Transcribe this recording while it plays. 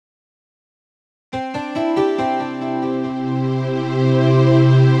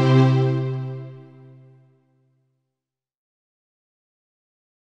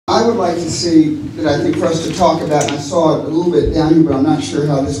I would like to see, that I think for us to talk about, and I saw it a little bit down here, but I'm not sure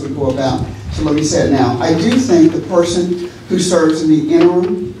how this would go about, so let me say it now. I do think the person who serves in the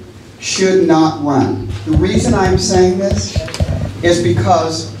interim should not run. The reason I'm saying this is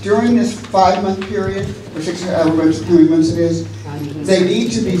because during this 5-month period, or 6 however many months it is, they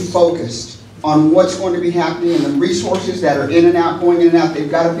need to be focused on what's going to be happening and the resources that are in and out, going in and out. They've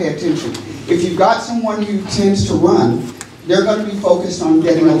got to pay attention. If you've got someone who tends to run, they're going to be focused on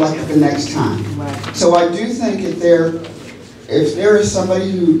getting elected the next time. So I do think if there is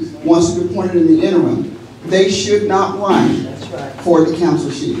somebody who wants to be appointed in the interim, they should not run for the council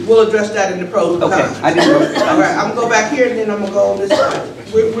seat. We'll address that in the pros and cons. Okay, I didn't know. All right, I'm going to go back here and then I'm going to go on this side.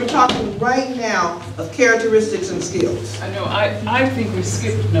 We're talking right now of characteristics and skills. I know, I think we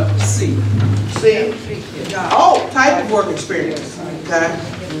skipped number C. See? Oh, type of work experience. Okay.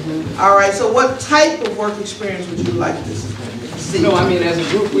 All right, so what type of work experience would you like to see? No, I mean, as a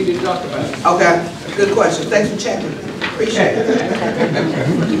group, we didn't talk about it. Okay, good question. Thanks for checking. Appreciate it.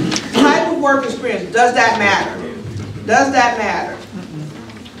 Type of work experience, does that matter? Does that matter?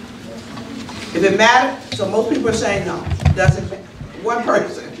 If it matters, so most people are saying no. Doesn't matter. One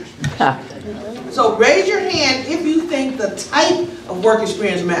person. So raise your hand if you think the type of work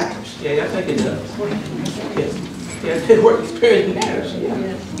experience matters. Yeah, I think it does. Yes. Yeah, work experience matters. Yeah.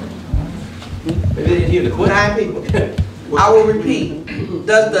 Maybe they didn't hear the question. 9 people. I will repeat.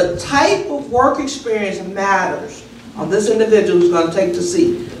 Does the type of work experience matters on this individual who's going to take the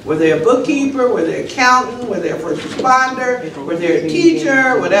seat? Whether they're a bookkeeper, whether they're an accountant, whether they're a first responder, whether they're a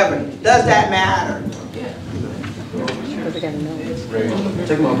teacher, whatever. Does that matter? Take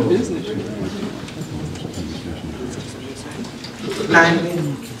them off the business. 9.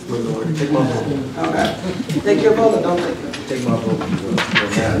 Take them off. Okay. Take your vote or don't take it? Take them off. Oh,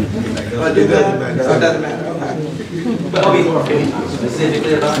 it doesn't matter. Oh, it doesn't matter. Okay. But I'll be more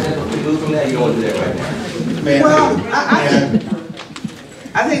specifically about that. If we move from that, you don't do that right now. Well,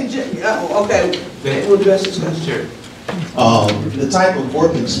 I think, okay, we'll address this question. Sure. The type of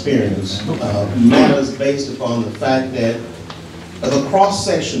work experience matters based upon the fact that the cross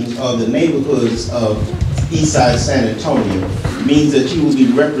sections of the neighborhoods of Eastside San Antonio means that you will be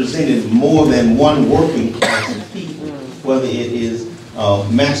represented more than one working class of people, whether it is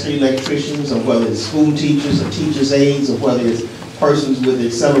master electricians, or whether it's school teachers or teachers' aides, or whether it's persons with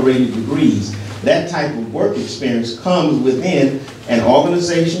accelerated degrees. That type of work experience comes within an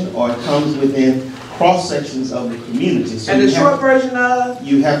organization, or it comes within cross sections of the community. So and the short version of?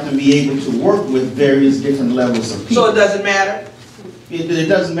 You have to be able to work with various different levels of people. So it doesn't matter? It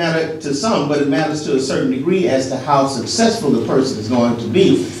doesn't matter to some, but it matters to a certain degree as to how successful the person is going to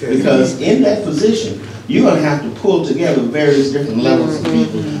be. Because in that position, you're going to have to pull together various different levels of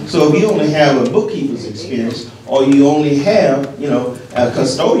people. So if you only have a bookkeeper's experience, or you only have, a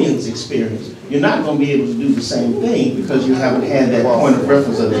custodian's experience, you're not going to be able to do the same thing because you haven't had that point of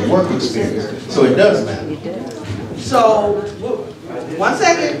reference of that work experience. So it does matter. So, one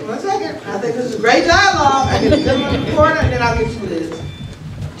second. I think this is a great dialogue. I get the gentleman in the corner, and then I'll get you this.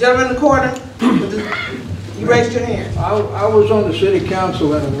 Gentleman in the corner, you raised your hand. I was on the city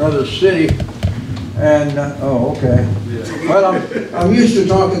council in another city, and, oh, okay. Well, I'm used to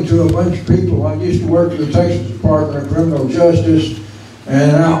talking to a bunch of people. I used to work for the Texas Department of Criminal Justice,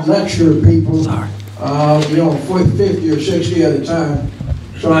 and I lecture people, 50 or 60 at a time.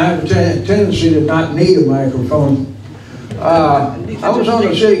 So I have a tendency to not need a microphone. I was on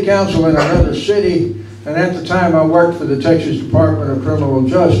the city council in another city, and at the time I worked for the Texas Department of Criminal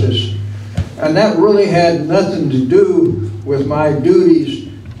Justice. And that really had nothing to do with my duties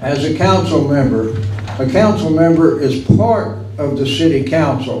as a council member. A council member is part of the city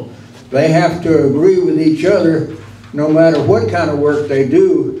council. They have to agree with each other no matter what kind of work they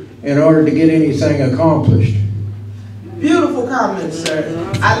do in order to get anything accomplished. Beautiful comments,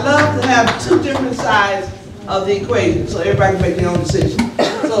 sir. I love to have 2 different sides of the equation so everybody can make their own decision.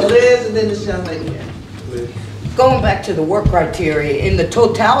 So Liz and then this young lady here. Going back to the work criteria, in the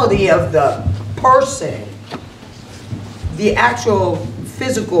totality of the person, the actual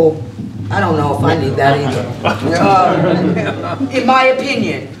physical, I don't know if I need that either. In my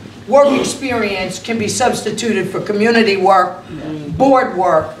opinion, work experience can be substituted for community work, board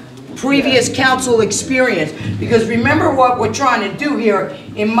work, previous council experience. Because remember what we're trying to do here,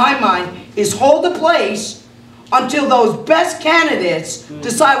 in my mind, is hold the place until those best candidates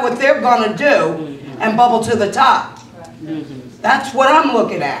decide what they're going to do and bubble to the top. That's what I'm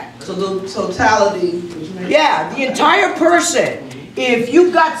looking at. So the totality. Yeah, the entire person. If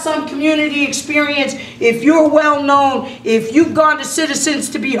you've got some community experience, if you're well known, if you've gone to Citizens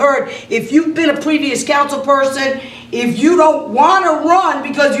to be heard, if you've been a previous council person, If you don't want to run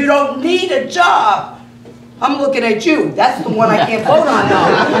because you don't need a job, I'm looking at you. That's the one I can't vote on now.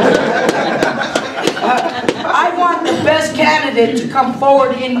 I want the best candidate to come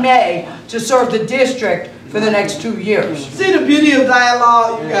forward in May to serve the district for the next 2 years. See the beauty of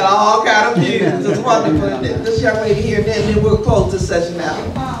dialogue? You got all kind of views. It's wonderful. This young lady here, then we'll close this session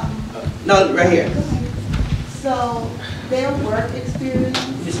out. No, right here. So, their work experience?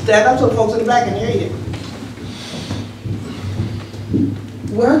 You stand up so the folks in the back can hear you.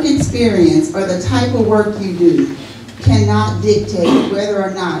 Work experience or the type of work you do cannot dictate whether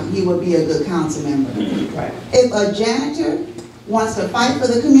or not you will be a good council member. Right. If a janitor wants to fight for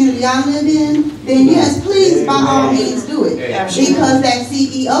the community I live in, then yes, please, by all means, do it. Because that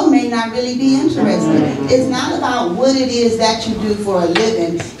CEO may not really be interested. It's not about what it is that you do for a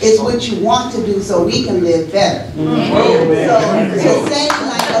living, it's what you want to do so we can live better. So, to say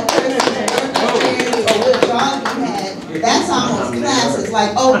like a person's work experience or what job you had, that's almost class. It's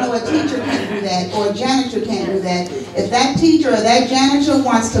like, oh no, a teacher can't do that, or a janitor can't do that. If that teacher or that janitor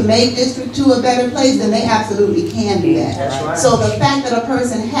wants to make District 2 a better place, then they absolutely can do that. Right. So the fact that a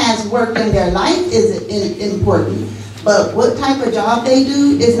person has worked in their life is important. But what type of job they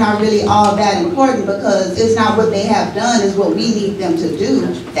do is not really all that important, because it's not what they have done, it's what we need them to do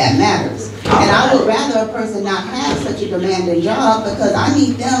that matters. And I would rather a person not have such a demanding job, because I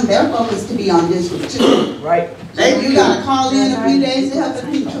need them, their focus to be on District 2. Right. So you gotta call in a few days to help the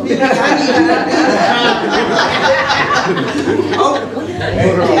people. I need you to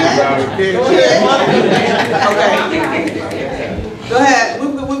Go ahead.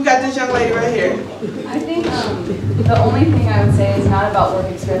 We've got this young lady right here. I think the only thing I would say is not about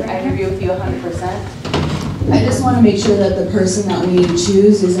work experience. I agree with you 100%. I just want to make sure that the person that we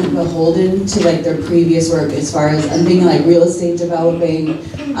choose isn't beholden to like their previous work, as far as I'm thinking like real estate developing,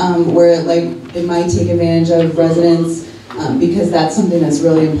 where like it might take advantage of residents, because that's something that's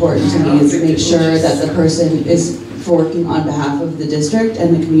really important to me, is to make sure that the person is working on behalf of the district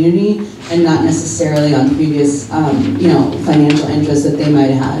and the community, and not necessarily on previous, financial interests that they might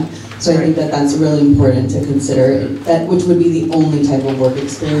have had. So I think that that's really important to consider. That, which would be the only type of work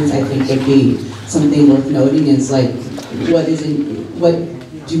experience I think would be something worth noting, is like, what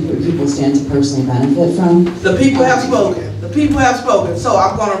do people stand to personally benefit from? The people have spoken. The people have spoken. So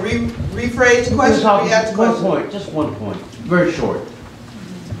I'm going to rephrase the question. Just one point, very short.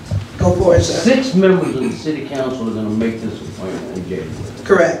 Go for it, sir. 6 members of the city council are going to make this appointment in January.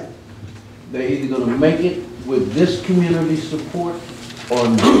 Correct. They're either going to make it with this community support or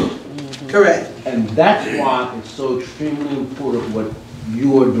not. Correct. And that's why it's so extremely important what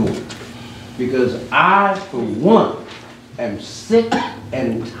you are doing. Because I, for one, am sick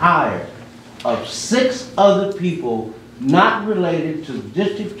and tired of 6 other people not related to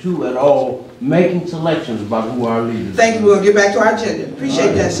District 2 at all making selections about who our leaders are. Thank you. We'll get back to our agenda.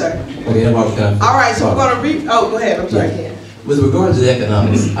 Appreciate that, sir. Okay, all right, so we're going to go ahead. I'm sorry, Ken. With regard to the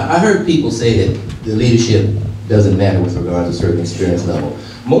economics, I heard people say that the leadership doesn't matter with regard to a certain experience level.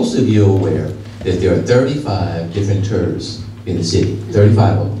 Most of you are aware that there are 35 different TERS in the city,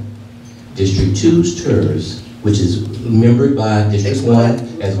 35 of them. District 2's TERS, which is membered by District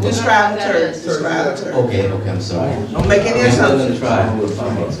 1 as well. Describe the TERS. Okay, I'm sorry. Don't make any assumptions.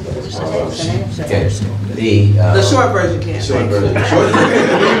 Okay, the short version, Ken. Short version.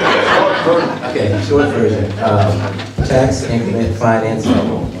 Okay, short version. Tax increment finance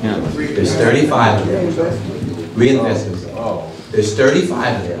level. There's 35 of them. Reinvestments. There's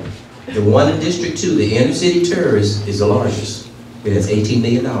 35 of them. The one in District 2, the inner city TERS, is the largest. It has $18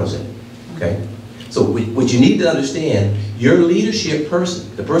 million in it. Okay? So what you need to understand, your leadership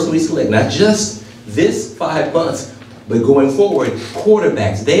person, the person we select, not just this 5 months, but going forward,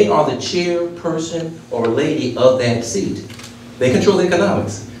 quarterbacks, they are the chairperson or lady of that seat. They control the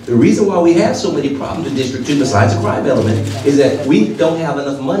economics. The reason why we have so many problems in District 2, besides the crime element, is that we don't have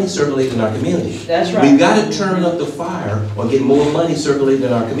enough money circulating in our community. That's right. We've got to turn up the fire or get more money circulating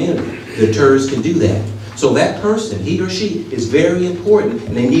in our community. The TERS can do that. So that person, he or she, is very important,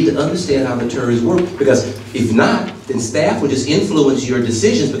 and they need to understand how the TERS work, because if not, then staff will just influence your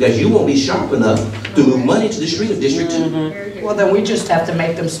decisions because you won't be sharp enough to move money to the street of District 2. Well, then we just have to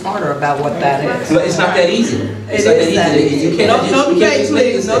make them smarter about what that is. It's not that easy. It's not that easy. You can't no debate,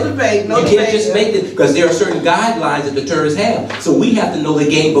 please. No debate. You can't just make it, because there are certain guidelines that the TERS have. So we have to know the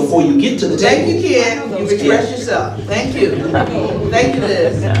game before you get to the table. Thank you, Ken. You've expressed yourself. Thank you. Thank you,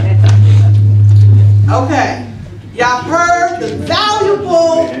 Liz. Okay. Y'all heard the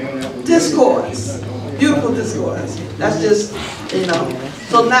valuable discourse. Beautiful discourse. That's just,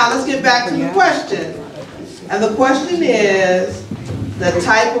 So now let's get back to the question. And the question is the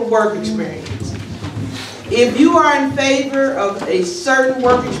type of work experience. If you are in favor of a certain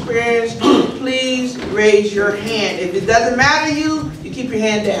work experience, please raise your hand. If it doesn't matter to you, you keep your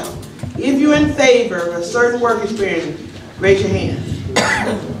hand down. If you're in favor of a certain work experience, raise your hand.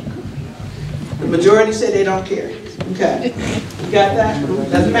 The majority said they don't care. Okay. You got that?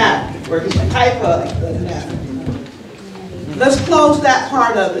 Doesn't matter. Work type of, doesn't matter. Let's close that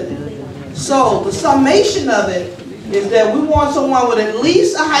part of it. So the summation of it is that we want someone with at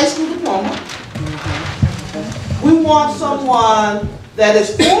least a high school diploma. We want someone that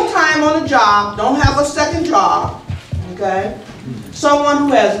is full-time on the job, don't have a second job, okay? Someone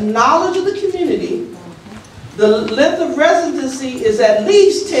who has knowledge of the community. The length of residency is at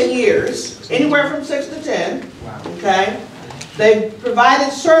least 10 years, anywhere from 6 to 10, okay? They've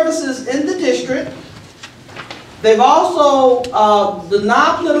provided services in the district. They've also, the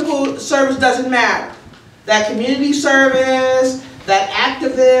non-political service doesn't matter. That community service, that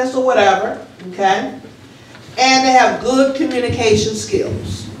activist or whatever, okay? And they have good communication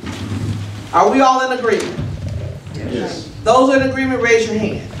skills. Are we all in agreement? Yes. Those in agreement, raise your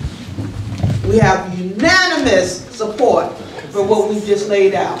hand. We have unanimous support for what we've just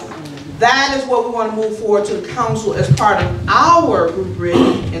laid out. That is what we want to move forward to the council as part of our rubric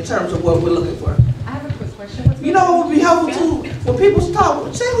in terms of what we're looking for. I have a quick question. You know what would be helpful too? When people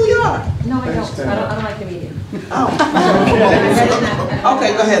talk, say who you are. No, I don't. I don't like the media. Oh.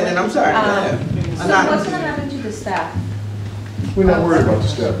 Okay, go ahead then. I'm sorry. Go ahead. So what's going to happen to the staff? We're not worried about the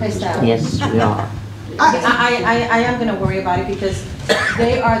staff. Hey, staff. Yes, we are. I am going to worry about it because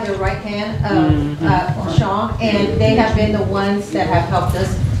they are the right hand of Sean, and they have been the ones that have helped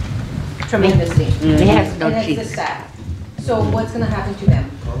us tremendously. They have no and it's the cheeks. staff. So what's going to happen to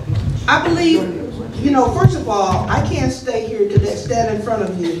them? I believe, you know, first of all, I can't stay here today, stand in front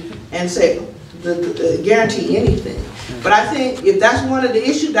of you and say, guarantee anything. But I think if that's one of the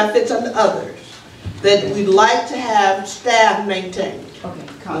issues, that fits under others, that we'd like to have staff maintained.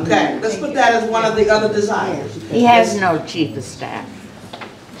 Okay, let's put that as one of the other desires. He has no chief of staff.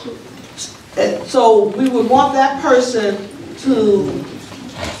 So we would want that person to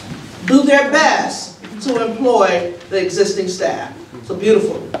do their best to employ the existing staff. So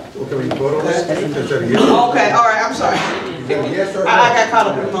beautiful. Can we vote on that? Okay, all right, I'm sorry. I got caught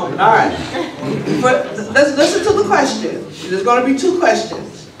up in the moment. All right. But let's listen to the question. There's going to be two questions.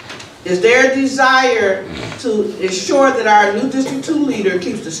 Is there a desire to ensure that our new District 2 leader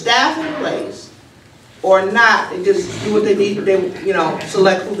keeps the staff in place or not? They just do what they need, they, you know,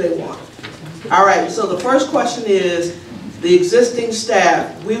 select who they want. All right, so the first question is the existing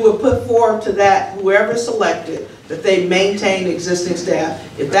staff. We will put forward to that, whoever is selected, that they maintain existing staff.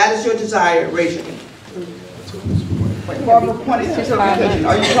 If that is your desire, raise your hand. Barbara pointed to clarification.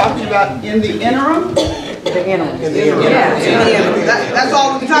 Are you talking about in the interim? The interim. Yeah, in the interim. That's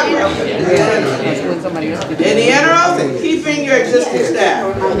all we can talk about. In the interim, keeping your existing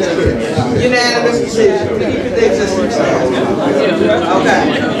staff. Unanimous decision. Keeping the existing staff. Okay.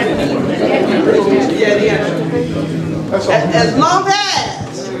 Yeah, the interim. As long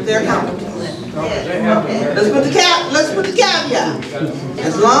as they're competent. Let's put the caveat.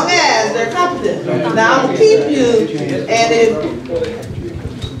 As long as they're competent. Now I'm gonna keep you, and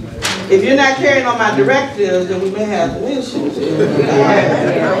if you're not carrying on my directives, then we may have some issues. Okay.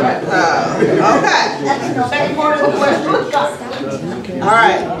 All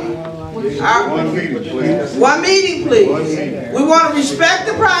right. One meeting, please. One meeting, please. We want to respect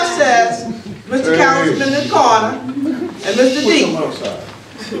the process, Mr. Councilman in the corner, and Mr. D.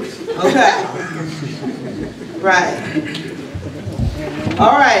 Okay. Right.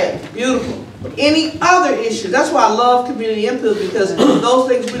 All right. Beautiful. Any other issues? That's why I love community input, because those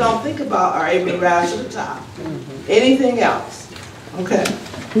things we don't think about are able to rise to the top. Anything else? Okay.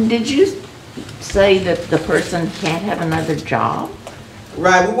 Did you say that the person can't have another job?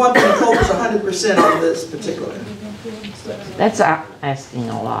 Right. We want them to focus 100% on this particular. That's asking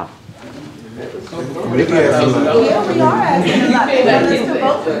a lot. Yeah, we are asking a lot. They want us to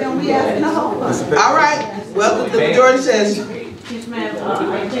vote for them, we asking a whole lot. All right. Well, the majority says. Yes, ma'am.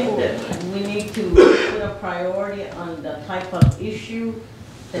 I think that we need to put a priority on the type of issue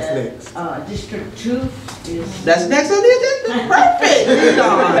that District 2 is. That's next on the agenda. Perfect.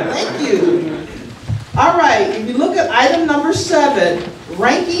 Thank you. All right. If you look at item number 7,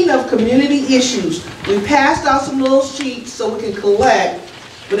 ranking of community issues. We passed out some little sheets so we can collect.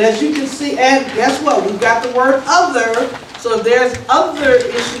 But as you can see, and guess what? We've got the word other. So if there's other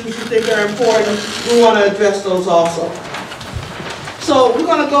issues you think are important, we want to address those also. So we're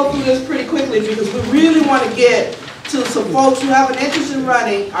going to go through this pretty quickly because we really want to get to some folks who have an interest in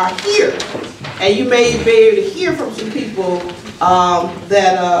running are here. And you may be able to hear from some people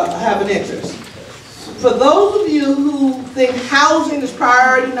that have an interest. For those of you who think housing is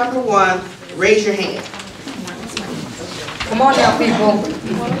priority number one, raise your hand. Come on now, people.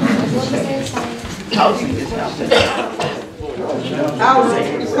 Housing is housing.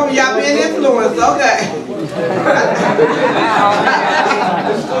 Housing. Come on, y'all being influenced, okay.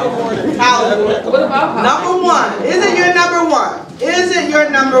 Housing. Number one. Is it your number one? Is it your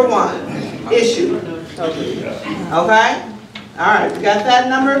number one issue? Okay? All right, you got that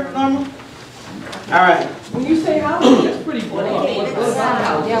number, Norma? All right. When you say housing, that's pretty broad.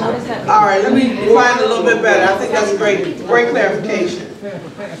 All right, let me define it a little bit better. I think that's great clarification.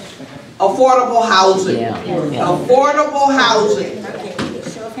 Affordable housing. Affordable housing.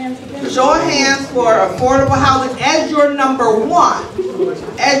 Show of hands for affordable housing as your number one.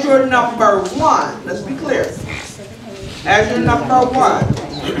 As your number one. Let's be clear. As your number one.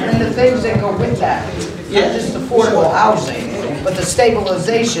 And the things that go with that. Not just affordable housing, but the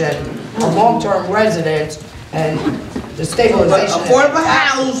stabilization of long-term residents and the stabilization. Affordable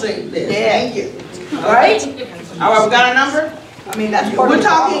housing. Thank you. All right? All right, we got a number? I mean, that's part we're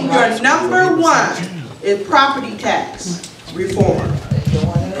talking your number one is property tax reform.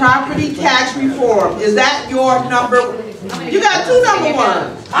 Property tax reform. Is that your number? You got two number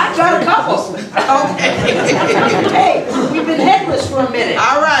ones. I got a couple. Okay. Hey, we've been headless for a minute.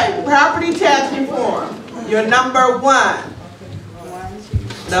 All right, property tax reform. Your number one.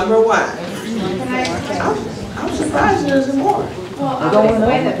 Number one. I'm surprised there isn't more. Well, the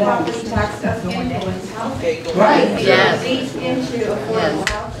way that property tax does influence housing. Right. Yes. Leads into affordable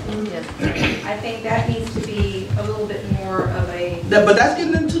housing. I think that needs to be a little bit more of a. But that's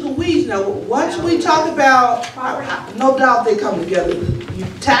getting into the weeds now. Once we talk about, no doubt they come together.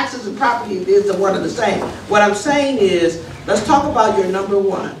 Taxes and property is one and the same. What I'm saying is, let's talk about your number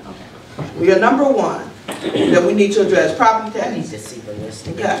one. Your number one that we need to address, property tax. I need to see the list.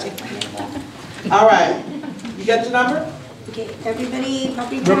 Okay. All right. You got your number? Okay, everybody,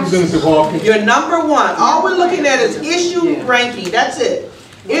 property tax. Representative Hawkins. Your number one. All we're looking at is issue ranking. That's it.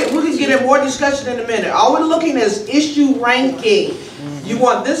 We can get in more discussion in a minute. All we're looking at is issue ranking. You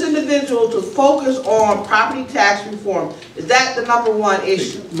want this individual to focus on property tax reform. Is that the number one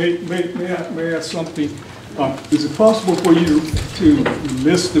issue? May I ask something? Is it possible for you to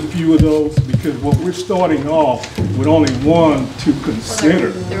list a few of those? Because what we're starting off with only one to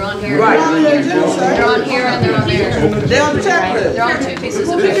consider. They're on here. Right. They're on here and they're on there. They're on the checklist. They're on two pieces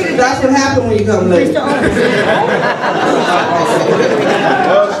of paper. That's what happened when you come late. No,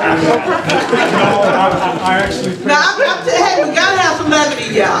 I actually. Now, hey, we gotta have some levity,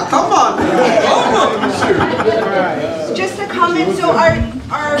 y'all. Come on. Just a comment, so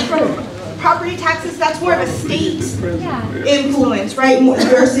our from property taxes, that's more of a state influence, right?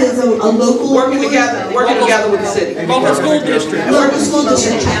 Versus a local. Working together with the city. Local school district. Local school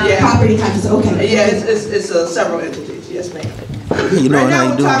district, property taxes, okay. Yeah, it's several entities, yes ma'am. You know how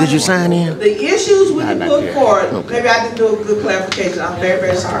you do it. Did you sign in? The issues we can put forward, maybe I didn't do a good clarification, I'm very,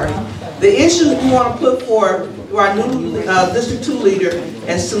 very sorry. The issues we want to put forward to our new District 2 leader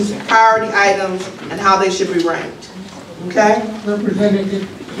as some priority items and how they should be ranked. Okay? Representative?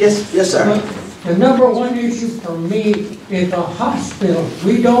 Yes, sir. The number one issue for me is a hospital.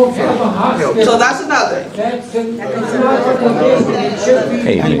 We don't have a hospital. So that's another. That's it should be.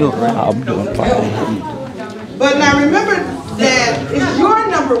 Hey, how you doing? I'm doing fine. But now remember that if you're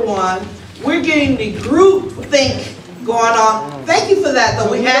number one, we're getting the group think going on. Thank you for that, though.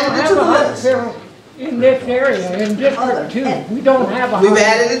 We added it to the list. In this area, in District 2, we don't have a hospital. We've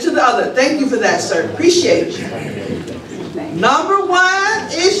added it to the other. Thank you for that, sir. Appreciate you. Number one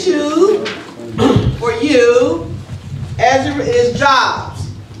issue for you is jobs.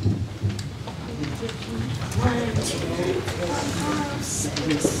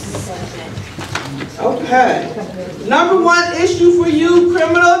 Okay. Number one issue for you,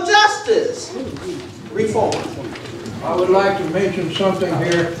 criminal justice reform. I would like to mention something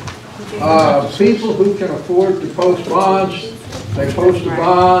here. People who can afford to post bonds, they post a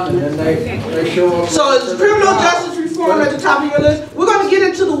bond and then they show up. So is criminal justice reform at the top of your list? We're going to get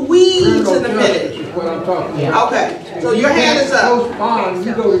into the weeds in a minute. Is what I'm talking about. Okay. So your hand is up. Post bond,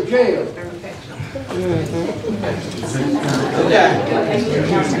 you go to jail. Okay.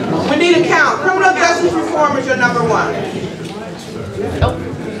 We need a count. Criminal justice reform is your number one.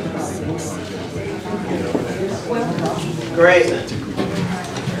 Great.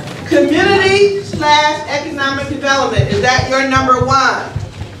 Community/economic development. Is that your number one?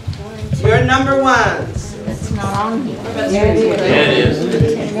 Your number ones. It's not on here. Yeah, it is.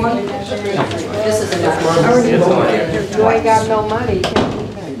 This is enough. You ain't got no money.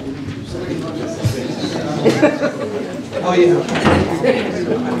 Oh yeah.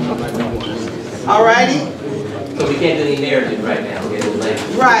 All righty? So we can't do any narrative right now, we're getting late.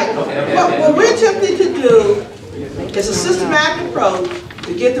 Right. Okay. What we're attempting to do is a systematic approach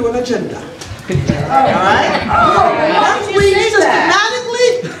to get through an agenda. All right? Once we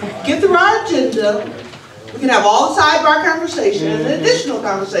systematically get through our agenda, we can have all the sidebar conversation and an additional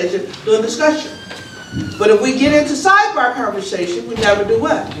conversation during discussion. But if we get into sidebar conversation, we never do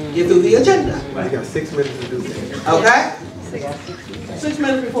what? Get through the agenda. You got 6 minutes to do that. Okay? 6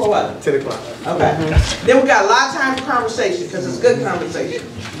 minutes before what? 10 o'clock. Okay. Then we got a lot of time for conversation because it's good conversation.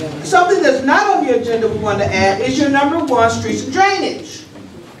 Something that's not on the agenda we want to add is your number 1, streets and drainage.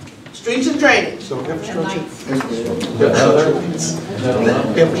 Streets and drainage. So infrastructure?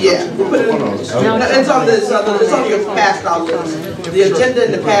 Yeah, we'll put it in. It's on this. It's on your past all list. The agenda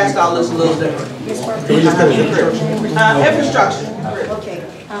in the past all list is a little different. Infrastructure. Okay.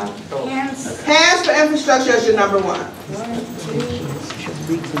 Hands for infrastructure is your number 1.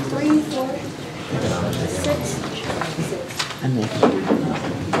 3, 4, 6.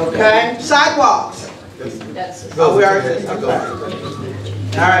 Okay. Sidewalks. Oh, we already. Okay.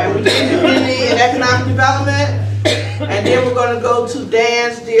 All right, and we did community and economic development, and then we're going to go to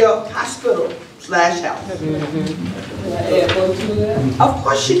Dansdale Hospital / health. Of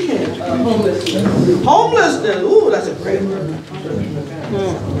course you can. Homelessness. Ooh, that's a great word.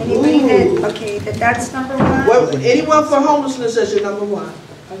 Okay, that's number 1. Well, anyone for homelessness is your number 1.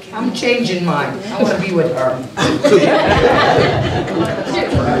 Okay. I'm changing mine. I want to be with her.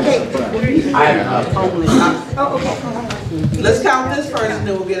 Oh, okay. Let's count this first and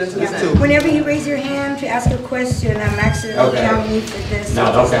then we'll get into this. Whenever you raise your hand to ask a question, I'm actually counting you for this.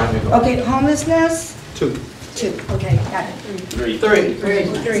 No, don't count me. Okay, homelessness? 2. 2, okay, got it. 3.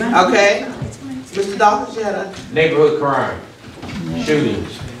 Okay. Mr. Dawkins, you had a... Neighborhood crime,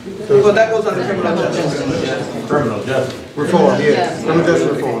 shootings. Well, that goes under criminal justice. Criminal justice. Reform, yes. Criminal justice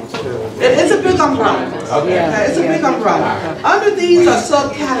reform. It's a big umbrella. Okay. It's a big umbrella. Under these are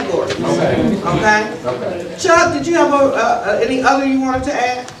subcategories. Okay. Chuck, did you have any other you wanted to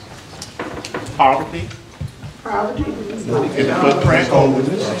add? Poverty. Poverty. Footprint.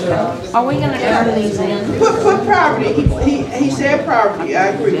 Are we gonna turn these in? Put poverty. He said poverty. I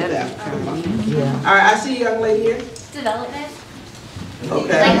agree with that. All right. I see a young lady here. Development.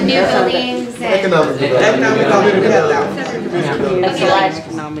 Okay. Like new buildings and... Economic development. That's the last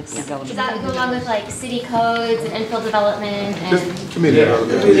economic Does development. that go along with like city codes and infill development and Community all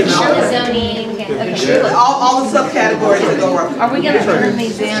the zoning and... Okay. All the subcategories that go around. Are we gonna turn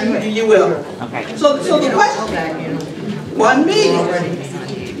these in? You will. Okay. So the question, one meeting.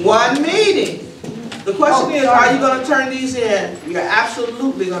 The question is, are you going to turn these in? You're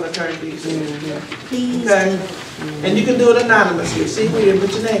absolutely going to turn these in. Okay? And you can do it anonymously. See, we didn't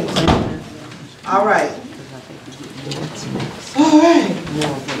put your name on it. All right. All right.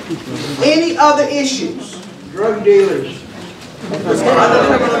 Any other issues? Drug dealers.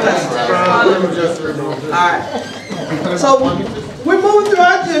 Other criminal justice. All right. So we're moving through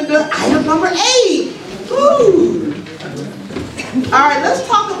our agenda. Item number 8. Woo. All right, let's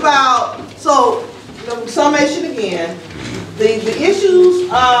talk about, so the summation again. The issues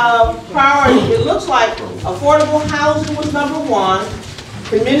of priority, it looks like affordable housing was number 1,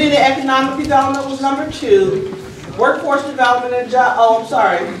 community economic development was number 2, workforce development and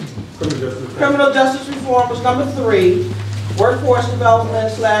criminal justice reform was number 3, workforce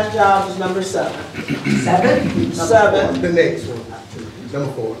development / jobs was number 7. 7? 7. The next one.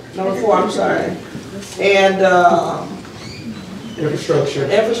 Number 4. Number 4, I'm sorry. And Infrastructure.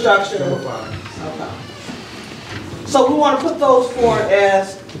 Number 5. Okay. So we want to put those forward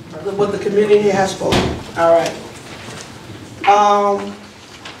as what the community has spoken. All right.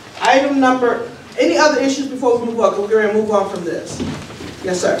 Item number, any other issues before we move on? We're going to move on from this.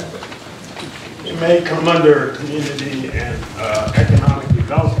 Yes, sir. It may come under community and economic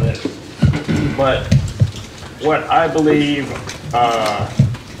development, but what I believe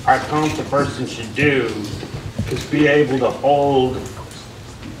our councilperson should do is be able to hold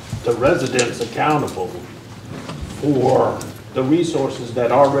the residents accountable for the resources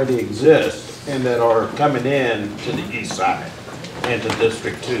that already exist and that are coming in to the east side and to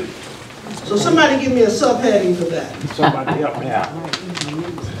District 2. So somebody give me a subheading for that. Somebody help me out.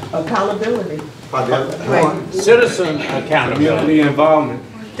 Accountability. Citizen accountability. Community involvement.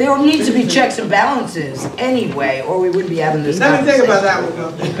 There needs to be checks and balances anyway, or we wouldn't be having this Let me think about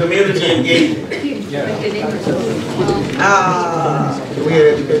conversation. that one. Community engagement. Do we have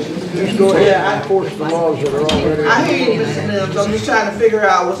education? Just go ahead and enforce the laws that are already. I hear you, Mr. Mims. I'm just trying to figure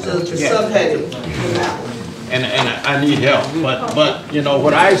out what's the subheading for that one. And I need help, but you know,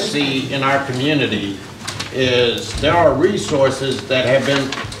 what I see in our community is there are resources that have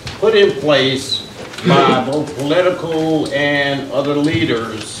been put in place by both political and other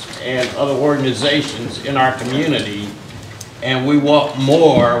leaders and other organizations in our community, and we want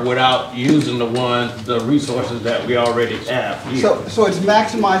more without using the resources that we already have here. So it's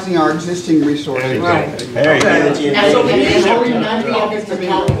maximizing our existing resources. Right. There you go. And so we And holding nonprofits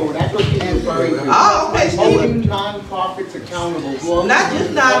accountable, that's what you're referring to. Oh, okay, Holding nonprofits accountable. Not just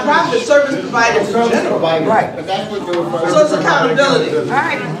nonprofit, service providers in general. Right. But that's what you're referring to. So it's accountability. All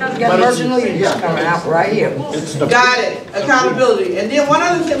right, got emerging leaders coming out right here. Got it, accountability. And then one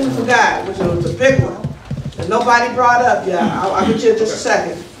other thing we forgot, which was a big one, that nobody brought up, I'll get you in just a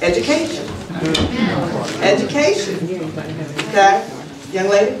second. Education. Education. Okay, young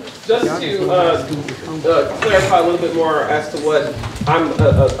lady? Just to clarify a little bit more as to what I'm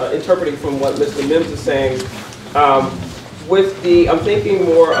interpreting from what Mr. Mims is saying, I'm thinking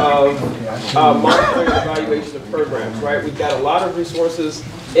more of monitoring and evaluation of programs, right? We've got a lot of resources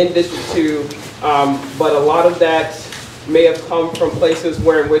in District 2, but a lot of that may have come from places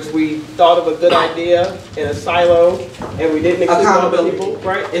in which we thought of a good idea in a silo and we didn't include other people,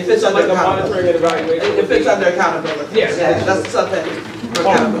 right? If it's under like a monitoring and evaluation. If it's under accountability. Yes. Yeah, that's something for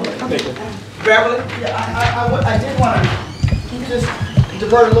accountability. Thank you. Beverly? Yeah, I did want to just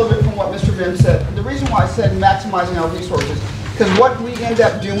divert a little bit from what Mr. Vim said. The reason why I said maximizing our resources, because what we end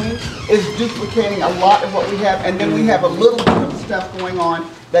up doing is duplicating a lot of what we have, and then we have a little bit of stuff going on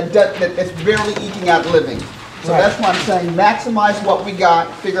that's barely eking out living. So that's why I'm saying maximize what we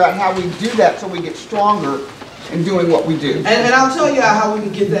got, figure out how we do that so we get stronger in doing what we do. And I'll tell you how we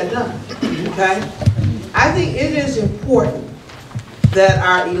can get that done, okay? I think it is important that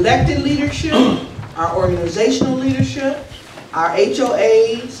our elected leadership, our organizational leadership, our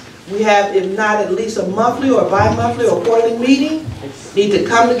HOAs, we have, if not at least a monthly or bi-monthly or quarterly meeting, need to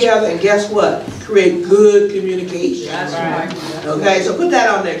come together and guess what? Create good communication. That's right. Okay, so put that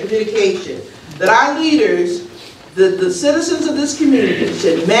on there, communication. That our leaders, the citizens of this community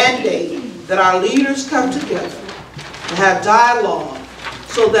should mandate that our leaders come together and have dialogue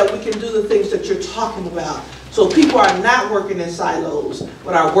so that we can do the things that you're talking about. So people are not working in silos,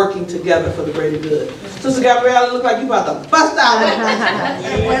 but are working together for the greater good. Sister Gabriella, it looks like you about to bust out.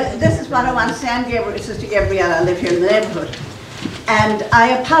 Well, this is what I want to say. I'm Sister Gabriella. I live here in the neighborhood. And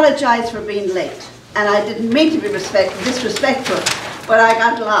I apologize for being late. And I didn't mean to be disrespectful, but I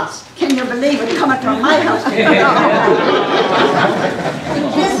got lost. Can you believe it coming from my house?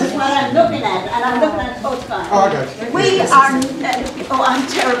 This is what I'm looking at, and I'm looking at both sides. Oh, I got you. We are, I'm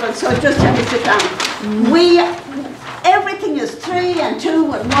terrible, so just let me sit down. Everything is 3 and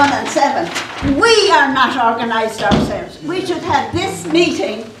 2 and 1 and 7. We are not organized ourselves. We should have this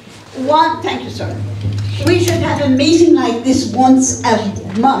meeting thank you, sir. We should have a meeting like this once a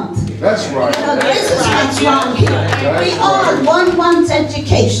month. That's right. So this is what's wrong here. One wants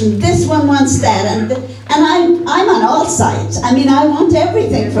education, this one wants that, and I'm on all sides. I mean, I want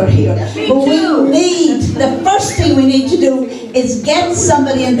everything for here. But the first thing we need to do is get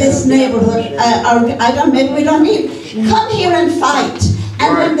somebody in this neighborhood, maybe we don't need, come here and fight.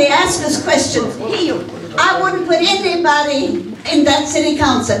 And when they ask us questions, here, I wouldn't put anybody in that city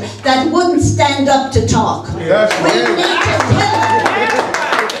council that wouldn't stand up to talk. That's we need to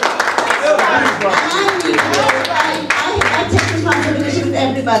I take responsibility with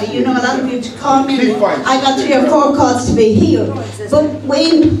everybody. You know, a lot of you call me. I got 3 or 4 calls to be here. But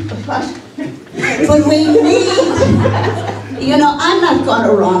we need, you know, I'm not going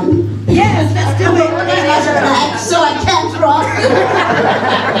to run. Yes, let's do it. So I can't run.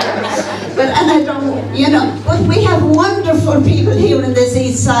 And I don't, you know, but we have wonderful people here in this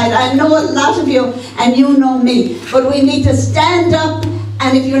east side. I know a lot of you, and you know me. But we need to stand up,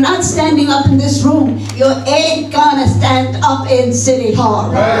 and if you're not standing up in this room, you ain't gonna stand up in City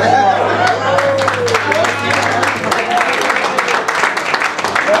Hall.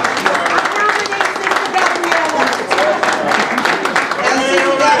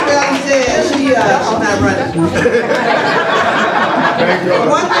 She's not running. But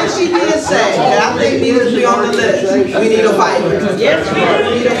one thing she did say, and I think needs to be on the list, we need a fighter. Yes, we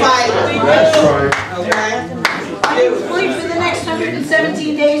need a fighter. That's right. Okay? Wait for the next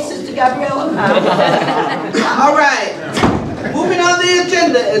 117 days, Sister Gabriella. All right. Moving on the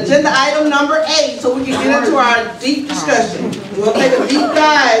agenda item number 8, so we can get into our deep discussion. We'll take a deep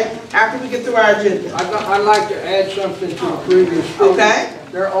dive after we get through our agenda. I'd like to add something to the previous speaker. Okay.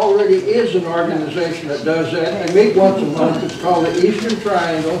 There already is an organization that does that. They meet once a month. It's called the Eastern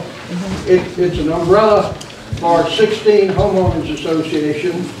Triangle. It's an umbrella for 16 homeowners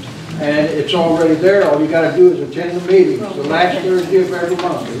associations. and it's already there. All you gotta do is attend the meetings, the last Thursday of every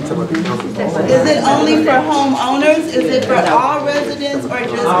month. Is it only for homeowners? Is it for all residents or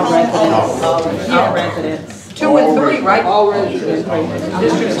just homeowners? All residents. 2 and 3, right? All residents.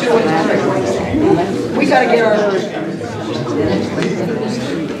 Districts 2 and 3. We gotta get our,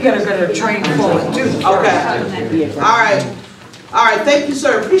 training forward too. Okay. All right, thank you,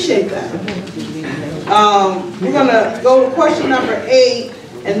 sir, appreciate that. We're gonna go to question number 8,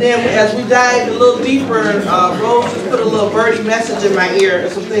 and then as we dive a little deeper, Rose just put a little birdie message in my ear,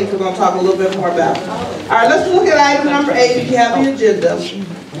 and some things we're gonna talk a little bit more about. All right, let's look at item number 8, if you have the agenda.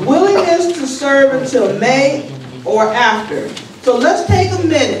 Willingness to serve until May or after. So let's take a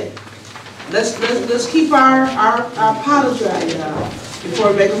minute. Let's keep our powder dry now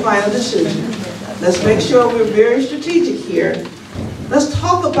before we make a final decision. Let's make sure we're very strategic here. Let's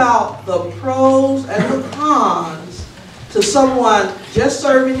talk about the pros and the cons to someone just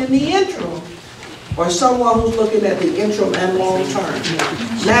serving in the interim or someone who's looking at the interim and long term.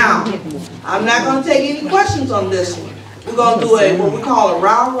 Now, I'm not going to take any questions on this one. We're going to do what we call a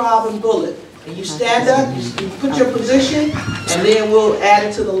round robin bullet. And you stand up, you put your position, and then we'll add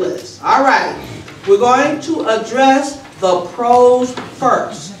it to the list. All right, we're going to address the pros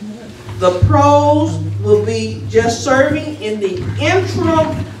first. The pros will be just serving in the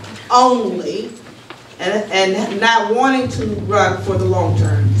interim only and not wanting to run for the long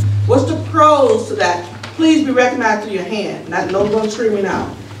term. What's the pros to that? Please be recognized through your hand, not no one screaming out.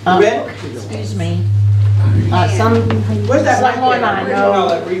 Ready? Excuse me. Where's that Someone I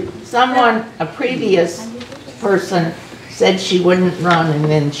know, a previous person said she wouldn't run and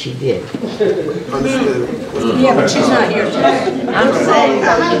then she did. Yeah, but she's not here today. I'm saying.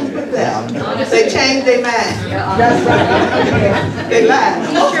 They changed their mind. That's right. They lied.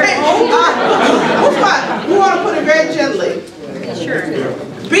 Okay. We want to put it very gently.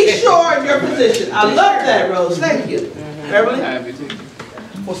 Be sure of your position. I love that, Rose. Thank you. Beverly?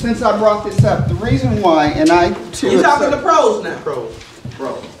 Well, since I brought this up, the reason why, and I too... You're talking to pros now. Pros.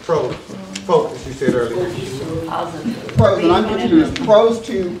 Focus, you said earlier. Pros, and I'm putting this pros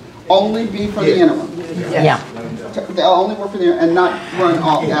to only be for the interim. Yeah. They'll only work for the interim and not run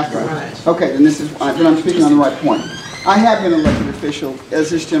off after. Okay, then then I'm speaking on the right point. I have been an elected official,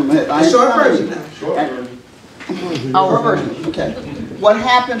 as this gentleman has. Short version now. Short version, okay. What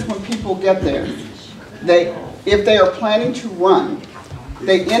happens when people get there? If they are planning to run,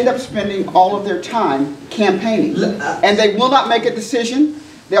 they end up spending all of their time campaigning. And they will not make a decision.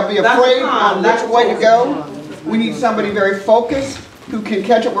 They'll be afraid on which way to go. We need somebody very focused who can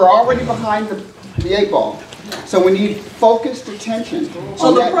catch it. We're already behind the 8 ball. So we need focused attention.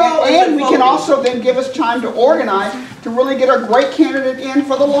 So the pro and we can also then give us time to organize to really get a great candidate in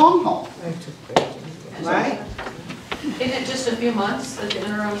for the long haul. Right? Isn't it just a few months that the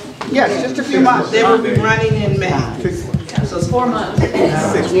interim? Yes, just a few months. They will be running in May. So it's 4 months.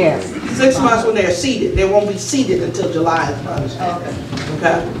 Yes. 6 months when they're seated. They won't be seated until July.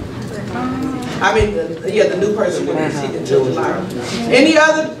 Okay. I mean, the new person will be seated until July. Any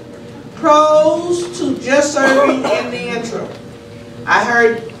other pros to just serving in the interim? I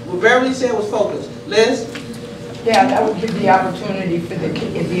heard what Beverly said was focused. Liz? Yeah, that would give the opportunity for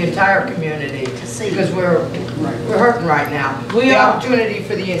the entire community, because we're hurting right now. The opportunity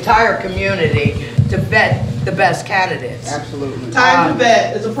for the entire community to vet the best candidates. Absolutely. Time to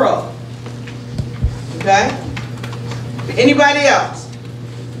vet is a pro. Okay? Anybody else?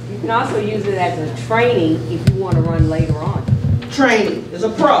 You can also use it as a training if you want to run later on. Training is a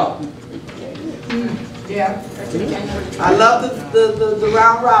pro. Yeah. I love the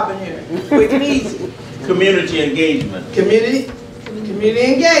round robin here. Quick and easy. Community engagement. Community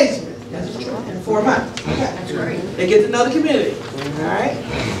engagement. That's true. In 4 months. Okay. That's great. They get to know the community. All right.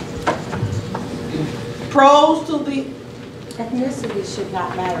 Pros to the ethnicity should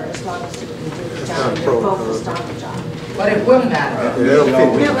not matter as long as you can do the job and you're focused on the job. But it will matter.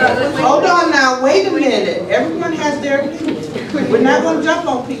 Hold on now. Wait a minute. Everyone has their opinion. We're not going to jump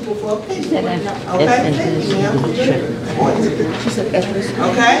on people for opinion. Okay? Thank you, ma'am.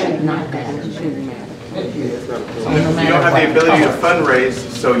 Okay? You don't have the ability to fundraise,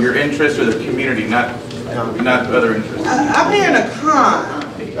 so your interests are the community, not other interests. I'm hearing a con.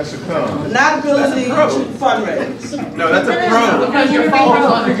 That's a con. Not ability to fundraise. No, that's a pro. Because you're focused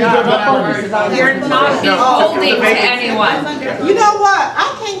on the job. You're not beholden to anyone. You know what? I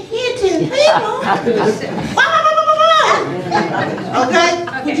can't hear 10 people. Okay?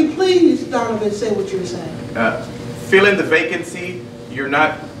 Would you please, Donovan, say what you're saying? Fill in the vacancy. You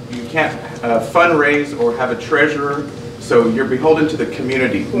can't fundraise or have a treasurer, so you're beholden to the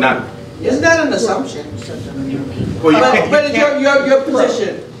community, not. Isn't that an assumption? Well, but it's your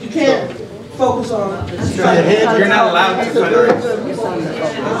position. You can't focus on. You're not allowed to fundraise.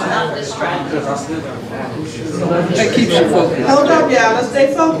 That keeps you focused. Hold up, y'all, let's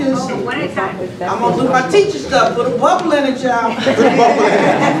stay focused. I'm gonna do my teacher stuff, put a bubble in it, y'all.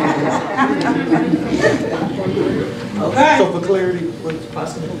 Okay. So for clarity, what's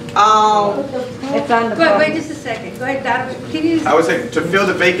possible? It's on the. Wait just a second. Go ahead, Donovan. Can you? I would say to fill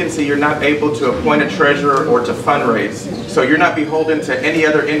the vacancy, you're not able to appoint a treasurer or to fundraise. So you're not beholden to any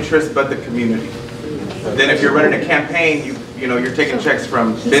other interest but the community. Then if you're running a campaign, you're taking checks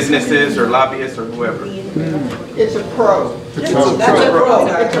from businesses or lobbyists or whoever. It's a pro. That's a pro.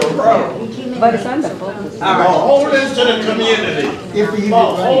 It's a pro. But it's under. Beholden to the community.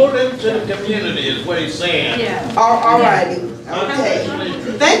 Beholden to the community is what he's saying. Yeah. All righty. Okay.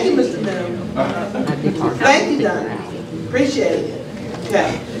 Thank you, Mr. Mill. Thank you, Donna. Appreciate it.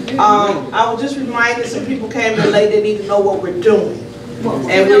 Okay. I will just remind you, some people came in late, they need to know what we're doing.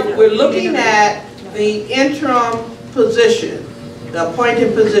 And we're looking at the interim position, the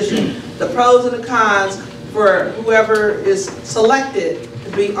appointed position, the pros and the cons for whoever is selected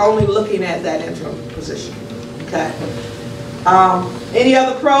to be only looking at that interim position. Okay. Any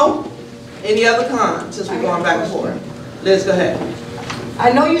other pro? Any other con, since we're going back and forth? Liz, go ahead.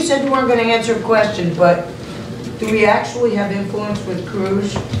 I know you said you weren't going to answer a question, but do we actually have influence with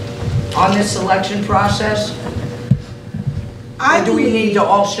Cruz on this selection process? Or do we need to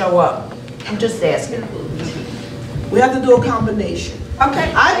all show up? I'm just asking. We have to do a combination.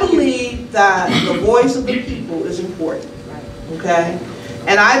 Okay. I believe that the voice of the people is important. Okay?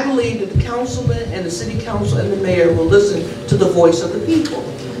 And I believe that the councilman and the city council and the mayor will listen to the voice of the people.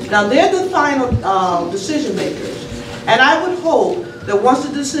 Now, they're the final decision makers. And I would hope that once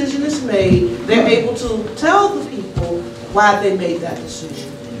the decision is made, they're able to tell the people why they made that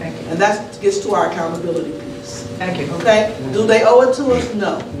decision. Thank you. And that gets to our accountability piece. Thank you. Okay? Do they owe it to us?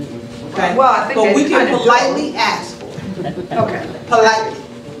 No. Okay? Well, I think but we they can kinda politely ask for it. Okay. Politely.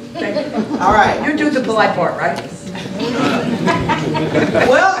 Thank you. All right. You do the polite part, right?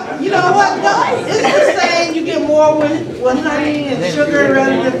 Well, you know what? No, it's the same. You get more with honey and sugar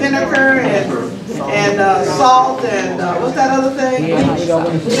rather than vinegar and salt and what's that other thing?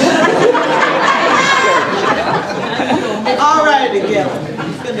 All right, together.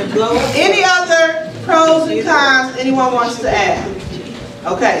 Any other pros and cons anyone wants to add?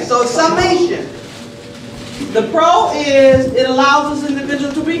 Okay, so summation. The pro is it allows this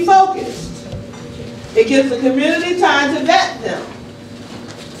individual to be focused. It gives the community time to vet them.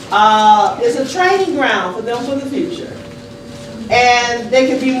 It's a training ground for them for the future. And they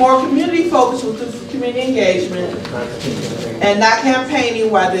can be more community focused with the community engagement and not campaigning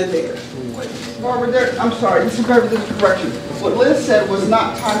while they're there. Barbara, I'm sorry, this is correction. What Liz said was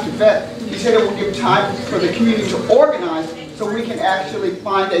not time to vet. She said it will give time for the community to organize so we can actually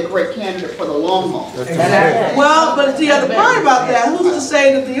find a great candidate for the long haul. Well, but the other part about that, who's to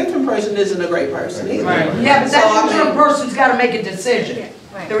say that the interim person isn't a great person either? Right. Yeah, but that interim person's got to make a decision.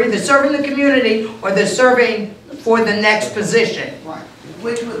 They're either serving the community or they're serving for the next position. Right.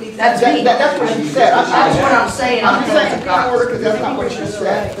 Which would be that's me. That's what she said. That's what I'm saying. I'm just saying point of order because that's not what she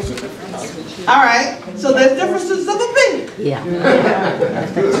said. All right, so there's differences of opinion. Yeah.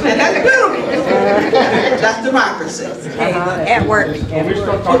 And that's beautiful. That's democracy. At work. We're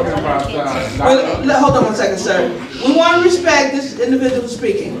still talking about, Hold on one second, sir. We want to respect this individual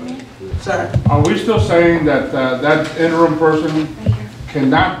speaking. Sir. Are we still saying that that interim person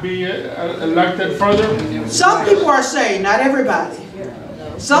cannot be elected further? Some people are saying, not everybody.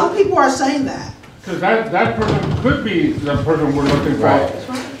 Some people are saying that. Because that person could be the person we're looking for.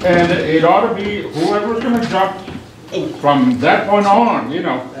 And it ought to be whoever's going to jump from that point on,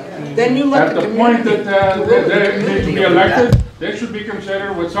 Then you let at the point that they need to be elected, they should be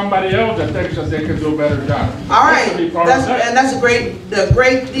considered with somebody else that thinks that they can do a better job. All right, that's a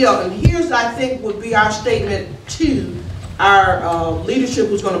great deal. And here's, I think, would be our statement to our leadership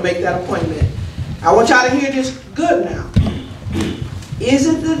who's going to make that appointment. I want y'all to hear this good now. Is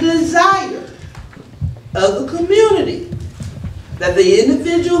it the desire of the community that the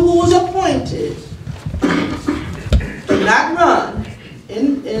individual who is appointed do not run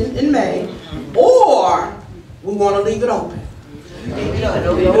in May, or we want to leave it open? You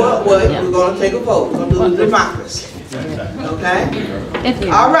know what? We're going to take a vote. We're going to do the democracy. Okay?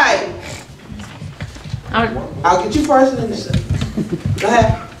 All right. I'll get you first and then you. Go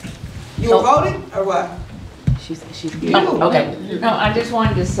ahead. You were voting or what? Oh, okay. No, I just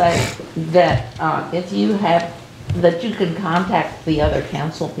wanted to say that if you have, that you can contact the other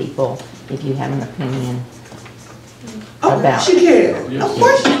council people if you have an opinion about. She can. Of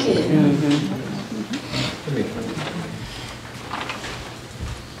course she can.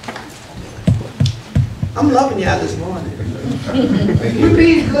 I'm loving y'all this morning. You're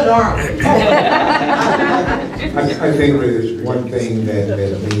being good, aren't we? I think there's one thing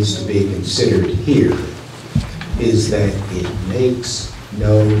that needs to be considered here is that it makes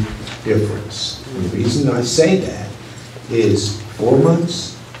no difference. And the reason I say that is 4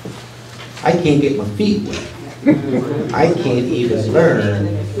 months, I can't get my feet wet. I can't even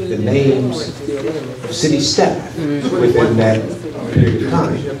learn the names of city staff within that period of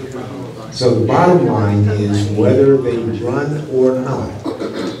time. So the bottom line is whether they run or not,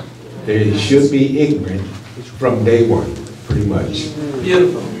 they should be ignorant from day one, pretty much.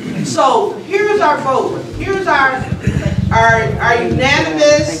 Beautiful. So here's our vote. Here's our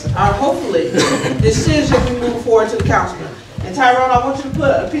unanimous, hopefully, decision we move forward to the councilman. And Tyrone, I want you to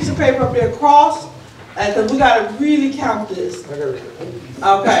put a piece of paper up there across, because we got to really count this.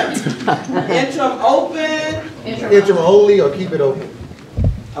 Okay. Interim open. Interim only or keep it open?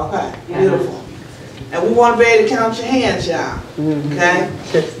 Okay, beautiful. And we want to be able to count your hands, y'all. Okay?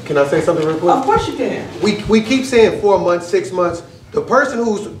 Can I say something real quick? Of course you can. We keep saying 4 months, 6 months. The person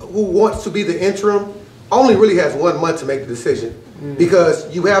who wants to be the interim only really has 1 month to make the decision, because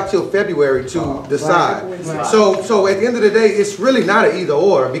you have till February to decide. Right. So at the end of the day, it's really not an either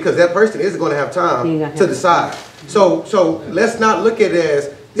or, because that person isn't going to have time to decide. So let's not look at it as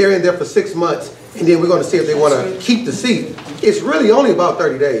they're in there for 6 months and then we're going to see if they want to keep the seat. It's really only about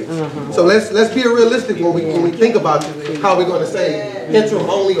 30 days. So let's be realistic when we think about how we're going to say interim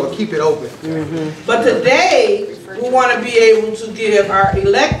only or keep it open. But today, we want to be able to give our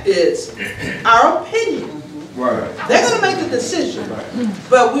electeds our opinion. Right. They're going to make the decision.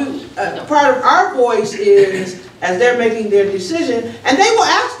 But we, part of our voice is, as they're making their decision, and they will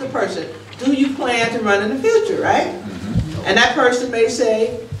ask the person, do you plan to run in the future, right? And that person may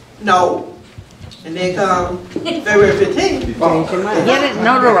say, no. And then come February 15th. Get it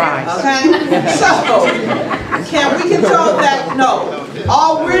notarized. Okay? So, can we control that? No.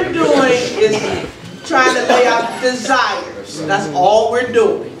 All we're doing is trying to lay out desires. That's all we're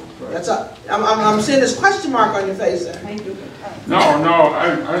doing. That's a, I'm seeing this question mark on your face there. No,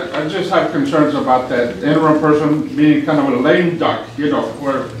 I just have concerns about that interim person being kind of a lame duck, you know,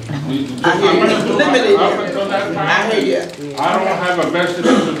 where up until that time, I don't have a vested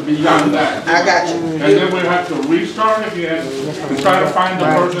interest beyond that. I got you. And then we have to restart again and try to find the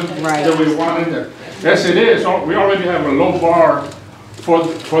person that we wanted. Yes, it is. We already have a low bar for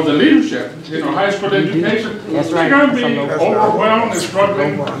the leadership, you know, high school education. You're going to be overwhelmed and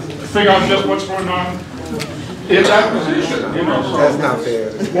struggling to figure out just what's going on in that position, you know. So. That's not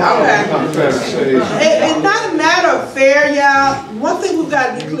fair. It's not a matter of fair, y'all. One thing we've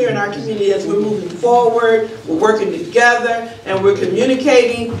got to be clear in our community is we're moving forward, we're working together, and we're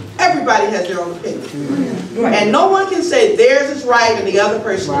communicating. Everybody has their own opinion. And no one can say theirs is right and the other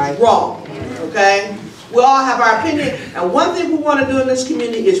person is wrong, okay? We all have our opinion, and one thing we want to do in this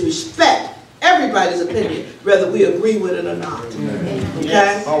community is respect everybody's opinion, whether we agree with it or not.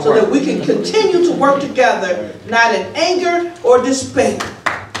 Okay? So that we can continue to work together, not in anger or despair.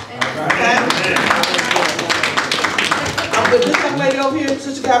 Okay? I'm with this young lady over here,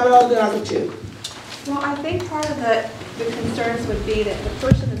 Sister Gabrielle, then I'm with you. Well, I think part of the concerns would be that the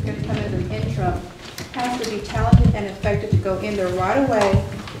person that's going to come in as an interim has to be talented and effective to go in there right away,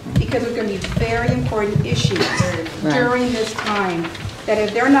 because there's going to be very important issues during this time that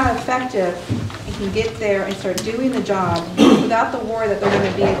if they're not effective and can get there and start doing the job without the worry that they're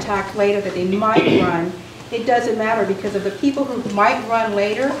going to be attacked later, that they might run, it doesn't matter, because of the people who might run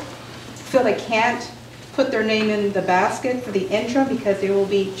later feel they can't put their name in the basket for the interim because they will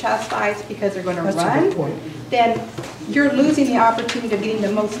be chastised because they're going to run, then you're losing the opportunity of getting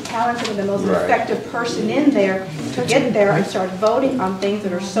the most talented and the most effective person in there to get there and start voting on things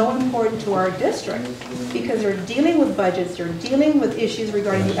that are so important to our district, because they're dealing with budgets, they're dealing with issues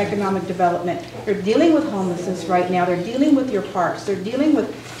regarding the economic development, they're dealing with homelessness right now, they're dealing with your parks, they're dealing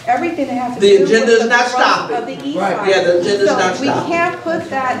with everything that has to do with the growth of the east side. Yeah, the agenda's not stopping. We can't put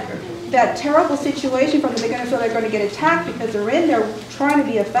that terrible situation from them. They're going to feel they're going to get attacked because they're in there trying to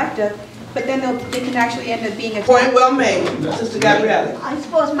be effective, but then they can actually end up being attacked. Point well made, Sister Gabrielle. I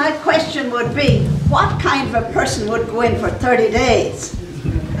suppose my question would be, what kind of a person would go in for 30 days?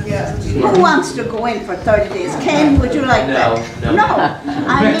 Who wants to go in for 30 days? Ken, would you like that? No.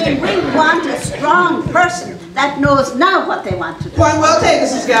 I mean, we want a strong person that knows now what they want to do. Point well taken,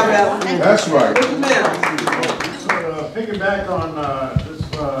 Sister Gabrielle. That's right. Piggyback on this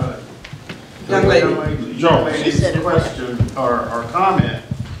young lady's question or comment.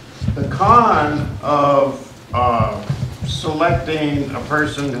 The con of selecting a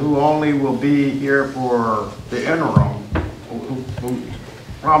person who only will be here for the interim, who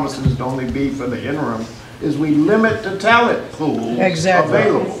promises to only be for the interim, is we limit the talent pool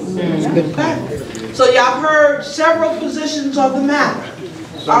available. So y'all heard several positions of the matter.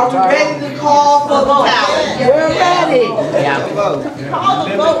 Are we ready to call for the talent? We're ready. Call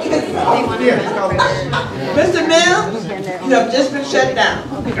the vote. Mr. Mills, you have just been shut down.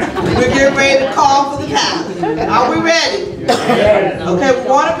 We're getting ready to call for the talent. Are we ready? Okay, we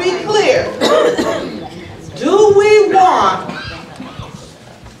want to be clear. Do we want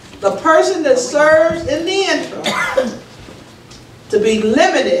the person that serves in the interim to be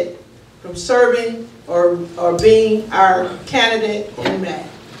limited from serving or being our candidate in May?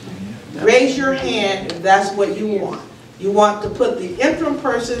 Raise your hand if that's what you want. You want to put the interim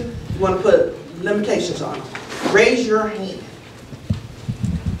person, you want to put limitations on them. Raise your hand.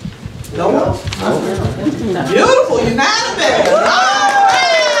 No one? Beautiful, unanimous. All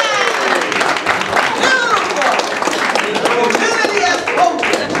right. Beautiful. Community has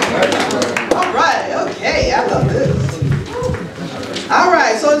spoken. All right, okay, I love this. All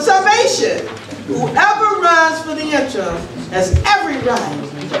right, so in summation, whoever runs for the interim has every right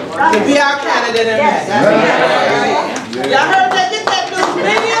to be our candidate in May. Y'all heard that? Get that news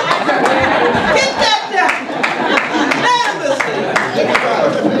media? Get that down.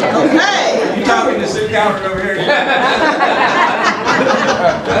 Okay. You talking to Sue Calvert over here?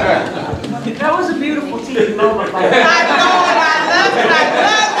 That was a beautiful TV moment. I know, and I love it.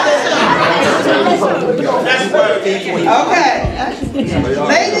 Okay.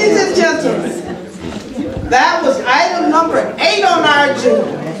 Ladies and gentlemen, that was item number 8 on our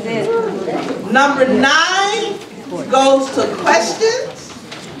agenda. Number 9 goes to questions.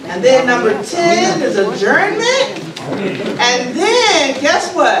 And then number 10 is adjournment. And then,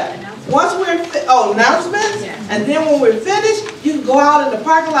 guess what? Once we're, announcements. And then when we're finished, you can go out in the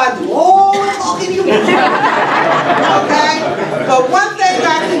parking lot and do all the talking you want. Okay? But one thing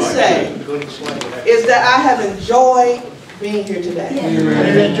I can say is that I have enjoyed being here today.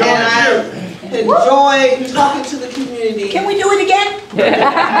 And I enjoy talking to the community. Can we do it again?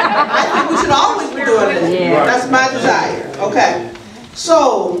 I think we should always be doing it. Yeah. That's my desire. Okay.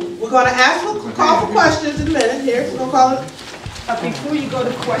 So we're going to call for questions in a minute. Here, we're going to call it. Before you go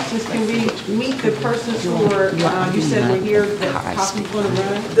to questions, can we meet the persons who were, you said were here that possibly going to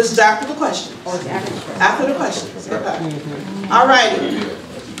run? This is after the questions. Or it's after the questions? After the questions. Okay. All righty.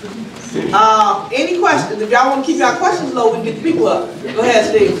 Any questions? If y'all want to keep y'all questions low, we can get the people up. Go ahead,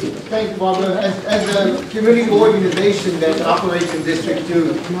 Steve. Thank you, Barbara. As a community organization that operates in District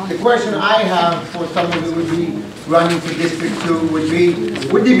 2, the question I have for someone who would be running for District 2 would be,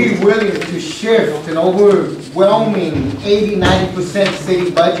 would they be willing to shift an overwhelming 80–90%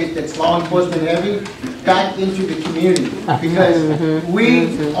 city budget that's law enforcement heavy back into the community? Because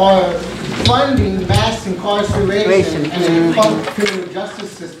we are funding mass incarceration and a defunct criminal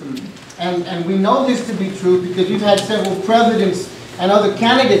justice system. And we know this to be true because we've had several presidents and other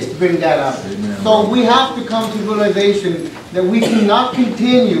candidates bring that up. So we have to come to the realization that we cannot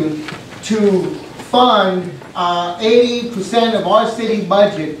continue to fund 80% of our city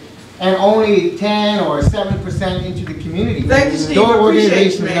budget and only 10 or 7% into the community. Thank you, Steve. Those Appreciate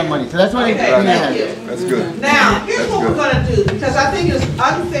organizations you, have money. So that's what I thank have. you. That's good. Now, here's what we're going to do, because I think it's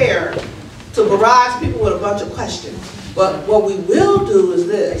unfair to barrage people with a bunch of questions. But what we will do is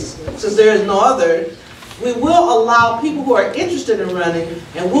this, since there is no other, we will allow people who are interested in running,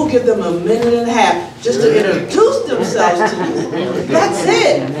 and we'll give them a minute and a half just to introduce themselves to you. That's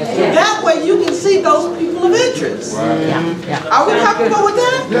it. That way you can see those people of interest. Are we comfortable with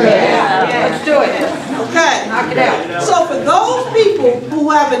that? Yeah. Let's do it. Okay. Knock it out. So for those people who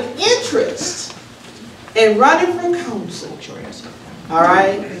have an interest in running for council, all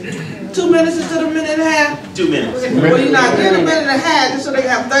right, 2 minutes instead of a minute and a half? 2 minutes. Well, you're not getting a minute and a half just so they can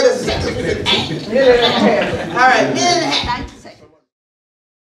have 30 seconds. All right, minute and a half.